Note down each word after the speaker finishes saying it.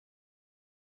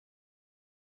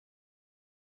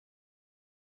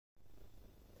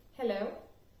Hello,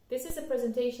 this is a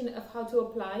presentation of how to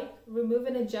apply, remove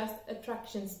and adjust a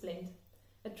traction splint.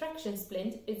 A traction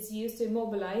splint is used to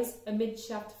immobilize a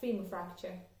mid-shaft femur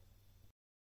fracture.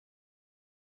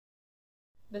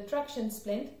 The traction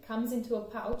splint comes into a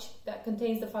pouch that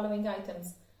contains the following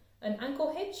items: an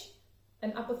ankle hitch,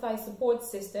 an upper thigh support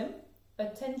system, a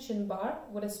tension bar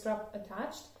with a strap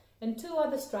attached, and two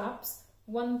other straps,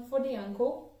 one for the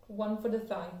ankle, one for the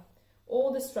thigh.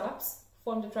 All the straps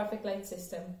form the traffic light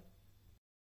system.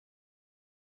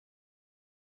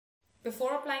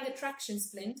 Before applying a traction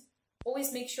splint,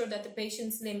 always make sure that the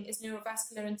patient's limb is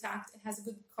neurovascular intact and has a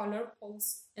good color,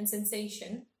 pulse and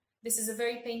sensation. This is a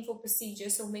very painful procedure,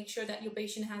 so make sure that your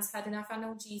patient has had enough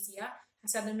analgesia,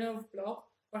 has had a nerve block,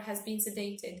 or has been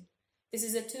sedated. This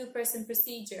is a two-person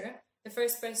procedure. The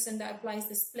first person that applies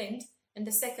the splint and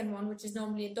the second one, which is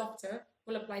normally a doctor,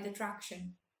 will apply the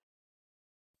traction.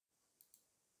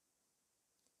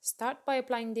 Start by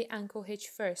applying the ankle hitch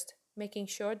first, making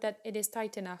sure that it is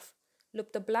tight enough.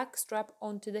 Loop the black strap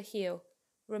onto the heel.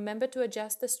 Remember to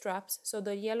adjust the straps so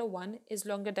the yellow one is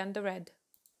longer than the red.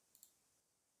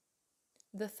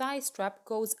 The thigh strap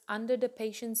goes under the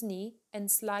patient's knee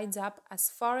and slides up as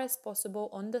far as possible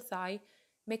on the thigh,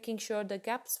 making sure the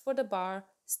gaps for the bar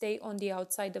stay on the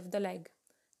outside of the leg.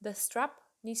 The strap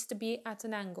needs to be at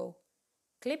an angle.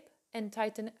 Clip and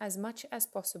tighten as much as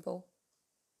possible.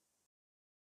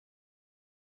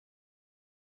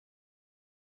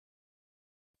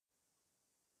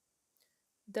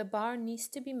 The bar needs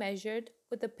to be measured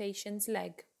with the patient's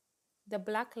leg. The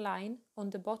black line on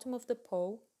the bottom of the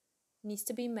pole needs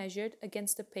to be measured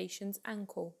against the patient's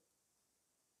ankle.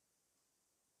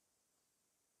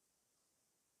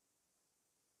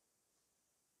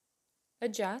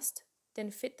 Adjust,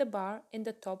 then fit the bar in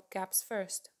the top gaps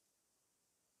first.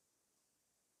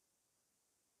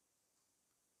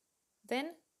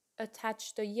 Then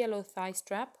attach the yellow thigh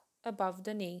strap above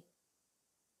the knee.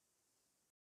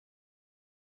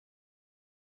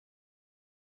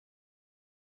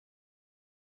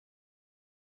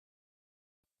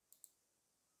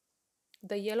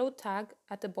 The yellow tag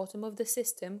at the bottom of the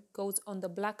system goes on the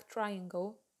black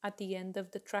triangle at the end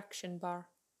of the traction bar.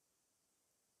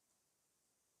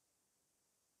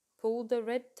 Pull the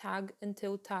red tag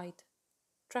until tight.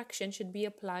 Traction should be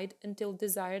applied until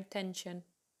desired tension.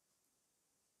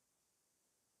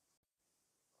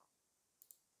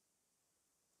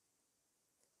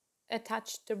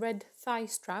 Attach the red thigh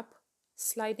strap,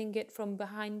 sliding it from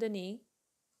behind the knee.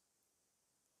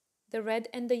 The red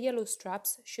and the yellow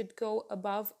straps should go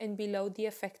above and below the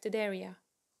affected area.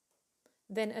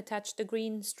 Then attach the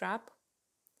green strap.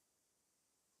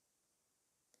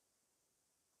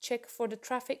 Check for the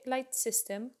traffic light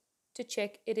system to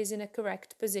check it is in a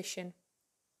correct position.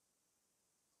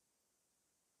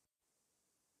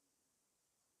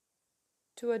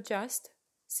 To adjust,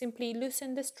 simply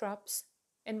loosen the straps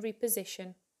and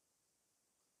reposition.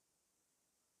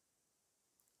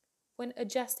 When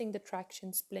adjusting the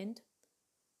traction splint,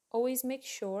 always make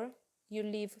sure you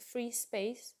leave free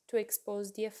space to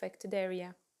expose the affected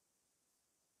area.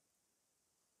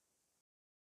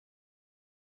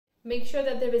 Make sure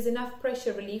that there is enough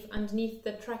pressure relief underneath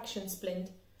the traction splint.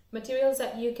 Materials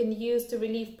that you can use to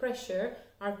relieve pressure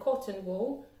are cotton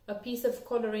wool, a piece of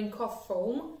colouring cough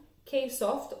foam,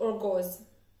 K-Soft or gauze.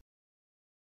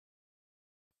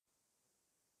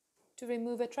 To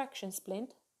remove a traction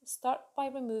splint, start by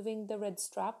removing the red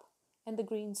strap and the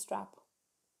green strap.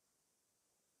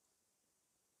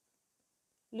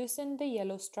 Loosen the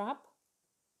yellow strap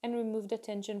and remove the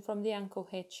tension from the ankle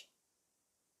hitch.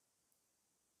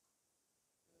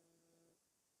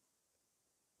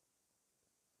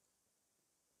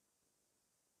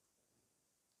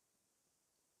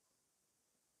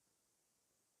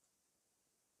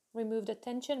 Remove the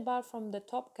tension bar from the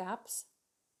top gaps.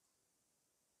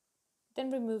 Then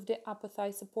remove the upper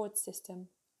thigh support system.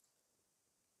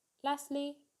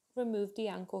 Lastly, remove the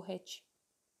ankle hitch.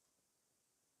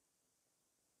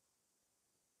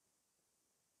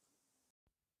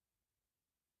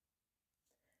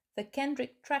 The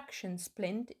Kendrick traction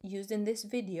splint used in this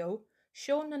video,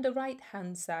 shown on the right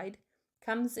hand side,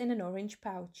 comes in an orange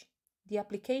pouch. The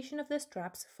application of the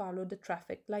straps follow the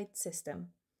traffic light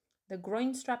system. The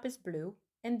groin strap is blue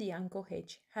and the ankle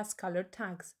hitch has colored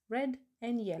tags, red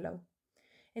and yellow.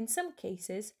 In some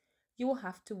cases, you will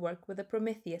have to work with a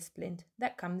Prometheus splint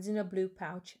that comes in a blue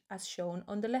pouch as shown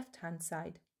on the left-hand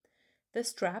side. The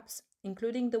straps,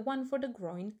 including the one for the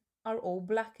groin, are all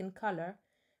black in color,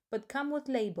 but come with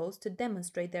labels to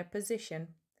demonstrate their position.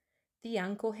 The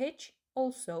ankle hitch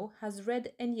also has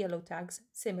red and yellow tags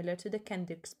similar to the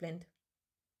Kendrick splint.